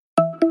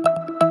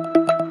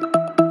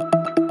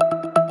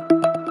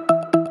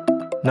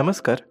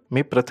नमस्कार,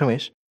 मी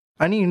प्रथमेश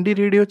आणि इंडी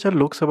रेडिओच्या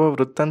लोकसभा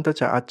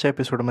वृत्तांताच्या आजच्या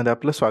एपिसोडमध्ये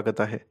आपलं स्वागत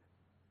आहे.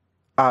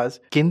 आज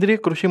केंद्रीय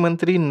कृषी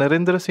मंत्री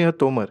नरेंद्रसिंह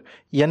तोमर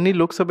यांनी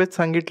लोकसभेत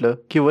सांगितलं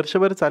की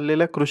वर्षभर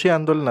चाललेल्या कृषी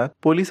आंदोलनात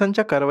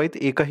पोलिसांच्या कारवाईत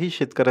एकाही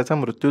शेतकऱ्याचा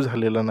मृत्यू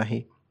झालेला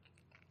नाही.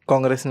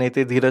 काँग्रेस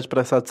नेते धीरज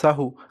प्रसाद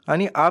साहू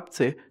आणि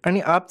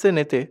आपचे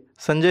नेते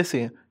संजय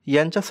सिंह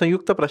यांच्या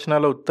संयुक्त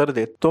प्रश्नाला उत्तर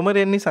देत तोमर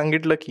यांनी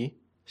सांगितलं की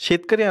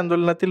शेतकरी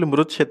आंदोलनातील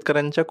मृत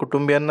शेतकऱ्यांच्या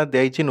कुटुंबियांना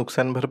द्यायची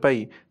नुकसान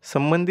भरपाई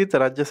संबंधित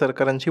राज्य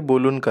सरकारांशी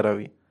बोलून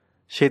करावी.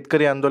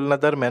 शेतकरी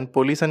आंदोलनादरम्यान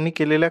पोलिसांनी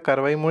केलेल्या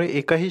कारवाईमुळे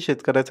एकाही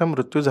शेतकऱ्याचा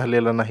मृत्यू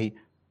झालेला नाही.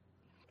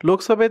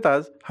 लोकसभेत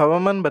आज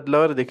हवामान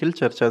बदलावर देखील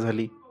चर्चा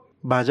झाली.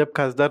 भाजप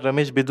खासदार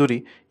रमेश बिधुरी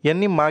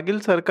यांनी मागील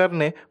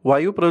सरकारने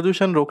वायू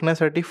प्रदूषण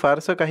रोखण्यासाठी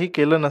फारसं काही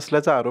केलं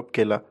नसल्याचा आरोप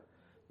केला.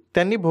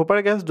 त्यांनी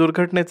भोपाळ गॅस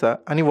दुर्घटनेचा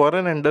आणि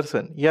वॉरेन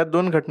अँडरसन या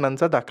 2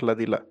 घटनांचा दाखला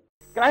दिला.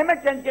 क्लाइमेट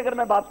चेंज की अगर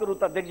मैं बात करूं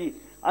तो अध्यक्ष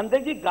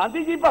जी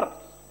गांधी जी पर,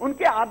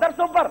 उनके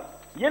आदर्शों पर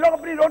ये लोग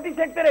अपनी रोटी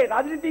सेकते रहे,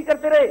 राजनीति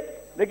करते रहे,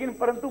 लेकिन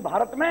परंतु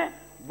भारत में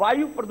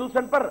वायु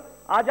प्रदूषण पर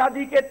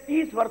आजादी के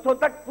 30 वर्षों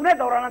तक पुनः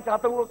दोहराना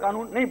चाहते हुए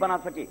कानून नहीं बना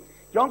सके,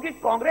 क्योंकि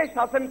कांग्रेस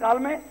शासन काल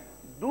में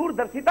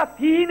दूरदर्शिता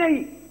थी ही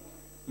नहीं,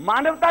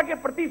 मानवता के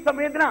प्रति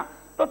संवेदना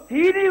तो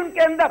थी नहीं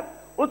उनके अंदर.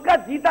 उसका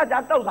जीता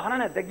जागता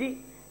उदाहरण है अध्यक्ष जी,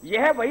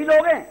 यह वही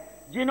लोग हैं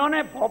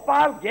जिन्होंने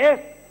भोपाल गैस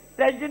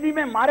ट्रेजेडी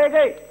में मारे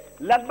गए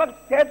लगभग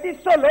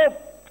 3300 लोग,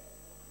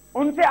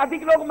 उनसे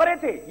अधिक लोग मरे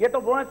थे. ये तो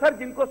वो हैं सर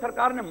जिनको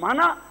सरकार ने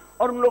माना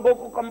और उन लोगों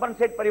को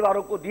कंपनसेट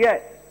परिवारों को दिया है.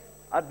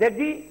 अध्यक्ष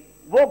जी,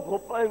 वो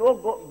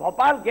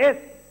भोपाल गैस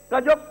का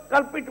जो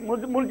कल्पित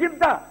मुलजिम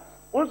था,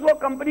 वो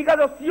कंपनी का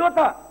जो सीईओ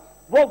था,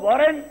 वो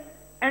वॉरेन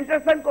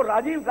एंडरसन को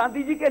राजीव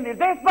गांधी जी के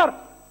निर्देश पर,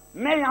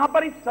 मैं यहां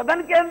पर इस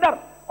सदन के अंदर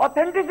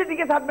ऑथेंटिसिटी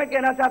के साथ मैं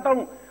कहना चाहता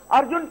हूं,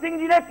 अर्जुन सिंह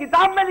जी ने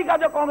किताब में लिखा,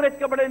 जो कांग्रेस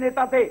के बड़े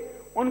नेता थे,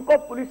 उनको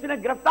पुलिस ने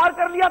गिरफ्तार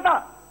कर लिया था.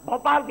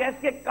 भोपाल गैस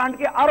के कांड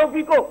के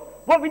आरोपी को,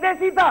 वो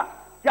विदेशी था,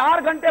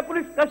 4 घंटे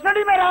पुलिस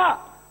कस्टडी में रहा,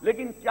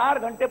 लेकिन 4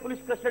 घंटे पुलिस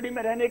कस्टडी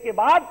में रहने के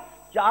बाद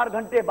 4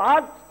 घंटे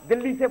बाद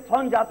दिल्ली से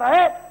फोन जाता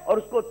है और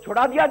उसको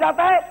छुड़ा दिया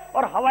जाता है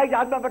और हवाई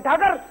जहाज में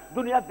बैठाकर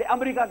दुनिया से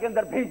अमेरिका के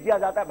अंदर भेज दिया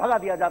जाता है, भगा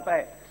दिया जाता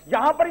है.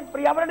 जहां पर इस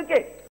पर्यावरण के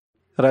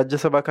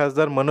राज्यसभा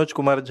खासदार मनोज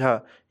कुमार झा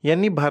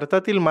यांनी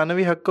भारतातील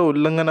मानवी हक्क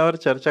उल्लंघनावर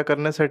चर्चा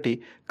करण्यासाठी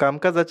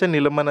कामकाजाच्या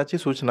निलंबनाची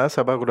सूचना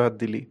सभागृहात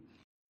दिली.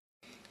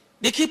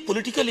 देखिए,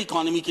 पॉलिटिकल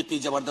इकोनॉमी कितनी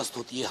जबरदस्त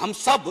होती है. हम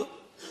सब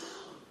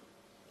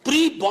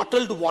प्री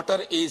बॉटल्ड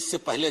वाटर एज से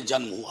पहले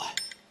जन्म हुआ है.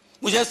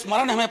 मुझे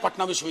स्मरण है, मैं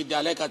पटना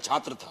विश्वविद्यालय का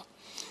छात्र था.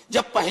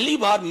 जब पहली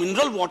बार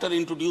मिनरल वाटर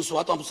इंट्रोड्यूस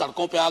हुआ तो हम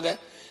सड़कों पे आ गए,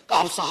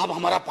 कहा साहब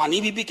हमारा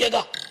पानी भी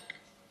बिकेगा.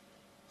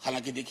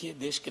 हालांकि देखिए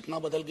देश कितना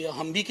बदल गया,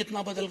 हम भी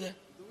कितना बदल गए.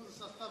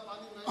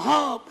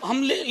 हाँ,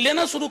 हम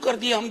लेना शुरू कर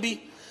दिए हम भी.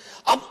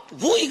 अब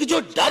वो एक जो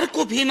डर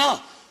को भी ना,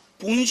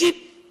 पूंजी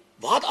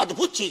बहुत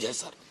अद्भुत चीज है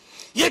सर,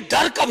 ये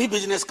डर का भी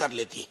बिजनेस कर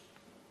लेती है.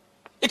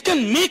 It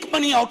can make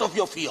money out of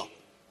your fear,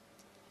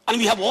 and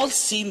we have all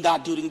seen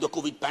that during the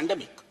Covid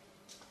pandemic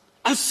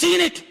and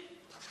seen it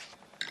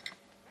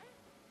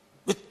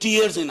with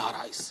tears in our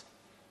eyes.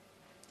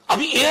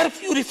 अभी एयर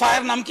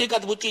प्यूरिफायर नाम की एक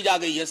अद्भुत चीज आ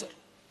गई है सर.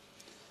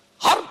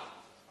 हर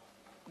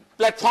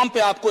प्लेटफॉर्म पे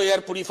आपको एयर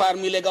प्यूरिफायर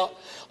मिलेगा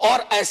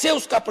और ऐसे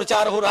उसका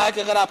प्रचार हो रहा है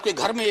कि अगर आपके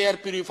घर में एयर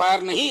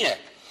प्यूरिफायर नहीं है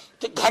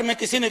तो घर में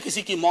किसी न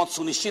किसी की मौत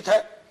सुनिश्चित है,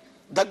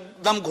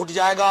 दम घुट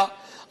जाएगा,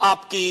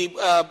 आपकी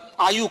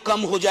आयु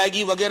कम हो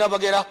जाएगी वगैरह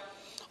वगैरह.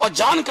 और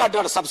जान का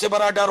डर सबसे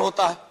बड़ा डर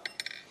होता है.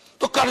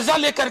 तो कर्जा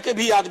लेकर के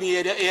भी आदमी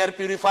एयर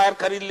प्यूरिफायर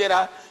खरीद ले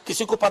रहा है.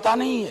 किसी को पता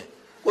नहीं है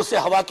उससे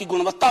हवा की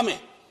गुणवत्ता में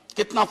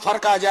कितना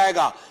फर्क आ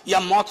जाएगा, या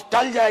मौत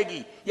टल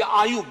जाएगी या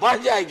आयु बढ़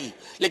जाएगी.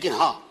 लेकिन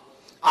हाँ,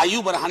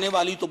 आयु बढ़ाने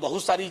वाली तो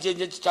बहुत सारी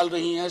चीजें चल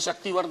रही हैं,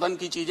 शक्तिवर्धन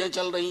की चीजें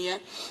चल रही हैं,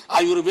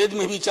 आयुर्वेद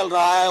में भी चल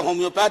रहा है,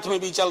 होम्योपैथ में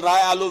भी चल रहा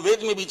है,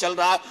 आयुर्वेद में भी चल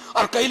रहा है,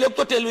 और कई लोग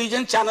तो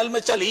टेलीविजन चैनल में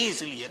चल ही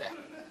इसलिए रहे.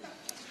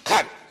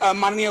 खैर,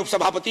 माननीय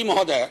उपसभापति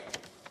महोदय,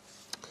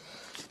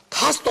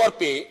 खास तौर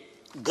पे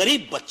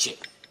गरीब बच्चे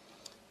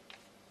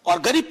और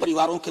गरीब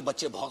परिवारों के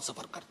बच्चे बहुत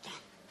सफर करते हैं.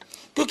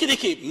 क्योंकि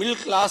देखिए, मिडिल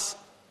क्लास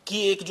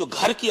की एक जो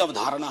घर की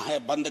अवधारणा है,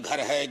 बंद घर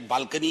है, एक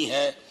बालकनी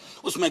है,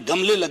 उसमें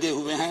गमले लगे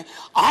हुए हैं.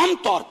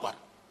 आमतौर पर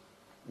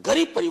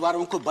गरीब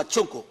परिवारों को,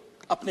 बच्चों को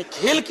अपने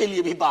खेल के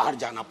लिए भी बाहर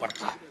जाना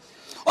पड़ता है.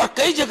 और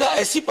कई जगह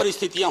ऐसी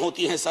परिस्थितियां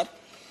होती हैं सर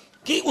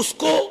कि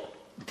उसको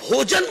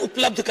भोजन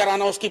उपलब्ध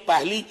कराना उसकी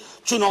पहली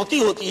चुनौती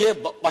होती है,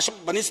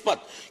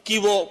 बनिस्बत कि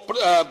वो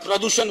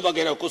प्रदूषण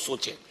वगैरह को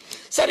सोचे.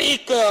 सर,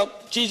 एक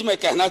चीज मैं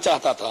कहना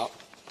चाहता था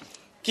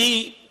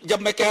कि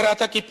जब मैं कह रहा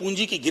था कि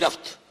पूंजी की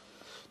गिरफ्त,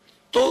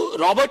 तो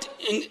रॉबर्ट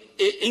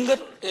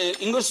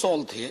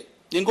इंगरसोल थे,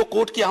 जिनको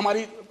कोट किया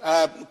हमारी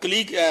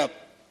कलीग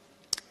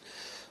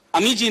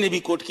अमी जी ने भी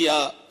कोट किया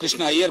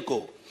कृष्णा अय्यर को.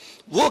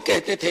 वो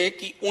कहते थे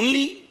कि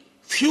only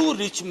few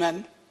rich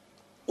man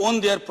on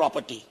their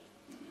property,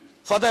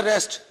 for the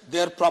rest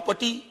their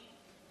property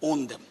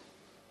own them,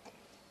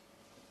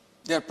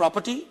 their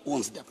property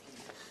ons them.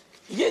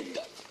 ये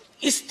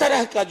इस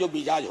तरह का जो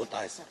मिजाज होता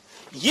है सर,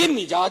 ये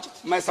मिजाज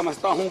मैं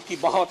समझता हूं कि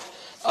बहुत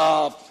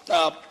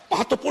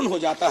महत्वपूर्ण हो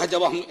जाता है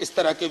जब हम इस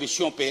तरह के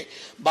विषयों पे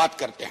बात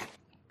करते हैं.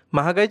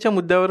 महागाईच्या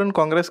मुद्द्यावरून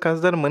काँग्रेस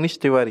खासदार मनीष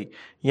तिवारी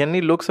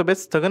यांनी लोकसभेत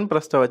स्थगन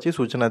प्रस्तावाची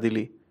सूचना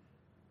दिली.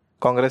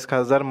 काँग्रेस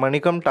खासदार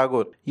मणिकम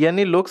टागोर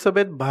यांनी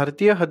लोकसभेत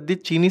भारतीय हद्दीत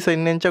चीनी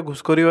सैन्यांच्या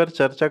घुसखोरीवर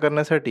चर्चा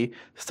करण्यासाठी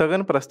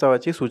स्थगन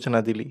प्रस्तावाची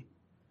सूचना दिली.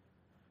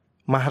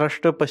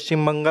 महाराष्ट्र,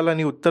 पश्चिम बंगाल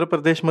आणि उत्तर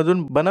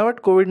प्रदेशमधून बनावट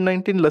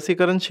कोविड-19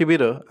 लसीकरण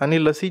शिबिरं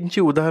आणि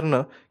लसींची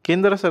उदाहरणं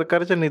केंद्र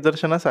सरकारच्या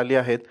निदर्शनास आली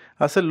आहेत,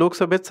 असं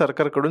लोकसभेत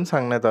सरकारकडून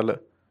सांगण्यात आलं.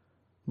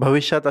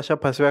 भविष्यात अशा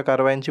फसव्या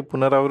कारवायांची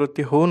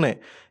पुनरावृत्ती होऊ नये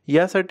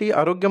यासाठी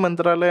आरोग्य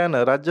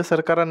मंत्रालयानं राज्य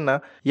सरकारांना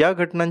या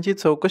घटनांची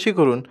चौकशी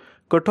करून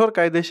कठोर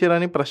कायदेशीर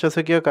आणि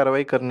प्रशासकीय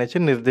कारवाई करण्याचे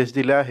निर्देश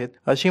दिले आहेत,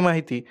 अशी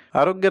माहिती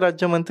आरोग्य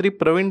राज्यमंत्री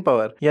प्रवीण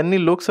पवार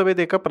यांनी लोकसभेत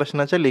एका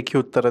प्रश्नाच्या लेखी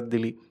उत्तरात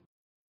दिली.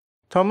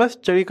 थॉमस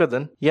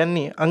चळीकदन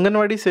यांनी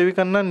अंगणवाडी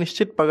सेविकांना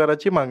निश्चित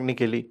पगाराची मागणी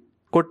केली.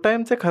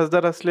 कोट्टायमचे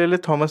खासदार असलेले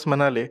थॉमस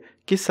म्हणाले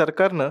की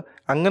सरकारनं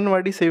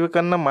अंगणवाडी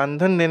सेविकांना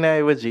मानधन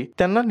देण्याऐवजी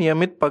त्यांना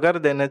नियमित पगार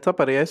देण्याचा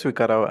पर्याय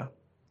स्वीकारावा.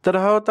 तर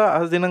हा होता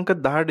आज दिनांक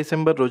 10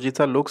 डिसेंबर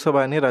रोजीचा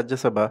लोकसभा आणि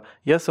राज्यसभा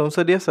या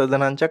संसदीय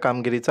सदनांच्या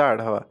कामगिरीचा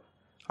आढावा.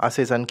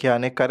 असेच आणखी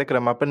अनेक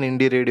कार्यक्रम आपण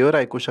इंडी रेडिओवर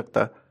ऐकू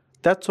शकता.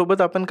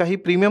 त्याचसोबत आपण काही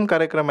प्रीमियम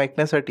कार्यक्रम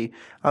ऐकण्यासाठी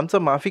आमचं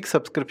माफिक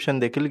सबस्क्रिप्शन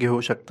देखील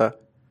घेऊ शकता.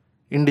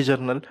 इंडी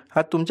जर्नल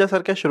हा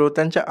तुमच्यासारख्या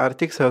श्रोत्यांच्या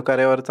आर्थिक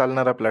सहकार्यावर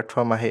चालणारा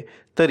प्लॅटफॉर्म आहे.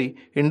 तरी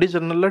इंडी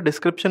जर्नलला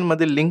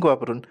डिस्क्रिप्शनमधील लिंक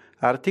वापरून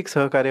आर्थिक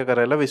सहकार्य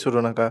करायला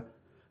विसरू नका.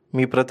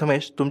 मी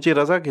प्रथमेश तुमची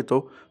रजा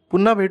घेतो.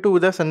 पुन्हा भेटू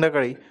उद्या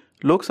संध्याकाळी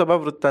लोकसभा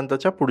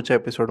वृत्तांताच्या पुढच्या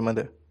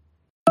एपिसोडमध्ये.